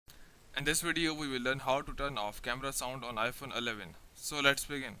In this video, we will learn how to turn off camera sound on iPhone 11. So let's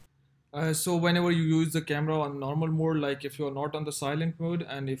begin. So whenever you use the camera on normal mode, like if you are not on the silent mode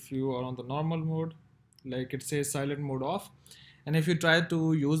and if you are on the normal mode, like it says silent mode off, and if you try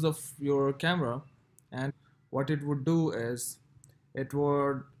to use your camera, and what it would do is it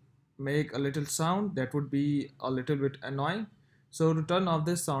would make a little sound that would be a little bit annoying. So to turn off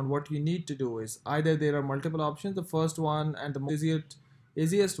this sound, what you need to do is either there are multiple options. The first one and the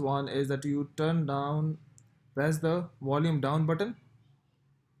easiest one is that you press the volume down button,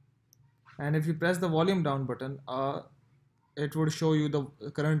 and if you press the volume down button, it would show you the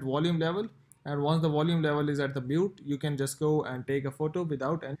current volume level. And once the volume level is at the mute, you can just go and take a photo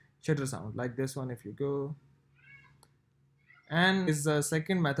without any shutter sound, like this one. If you go, and is the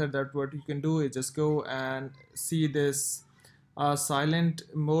second method, that what you can do is just go and see this silent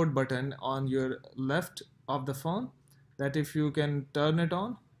mode button on your left of the phone, that if you can turn it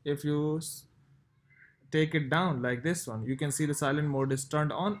on, if you take it down like this one, you can see the silent mode is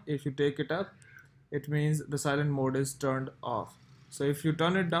turned on. If you take it up, it means the silent mode is turned off. So if you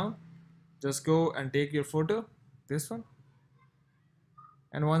turn it down, just go and take your photo, this one,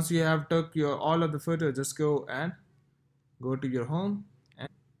 and once you have took your all of the photo, just go and go to your home and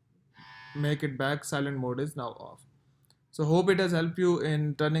make it back. Silent mode is now off. So hope it has helped you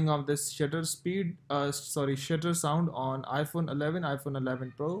in turning off this shutter sound on iPhone 11, iPhone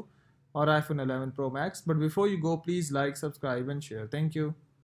 11 Pro, or iPhone 11 Pro Max. But before you go, please like, subscribe, and share. Thank you.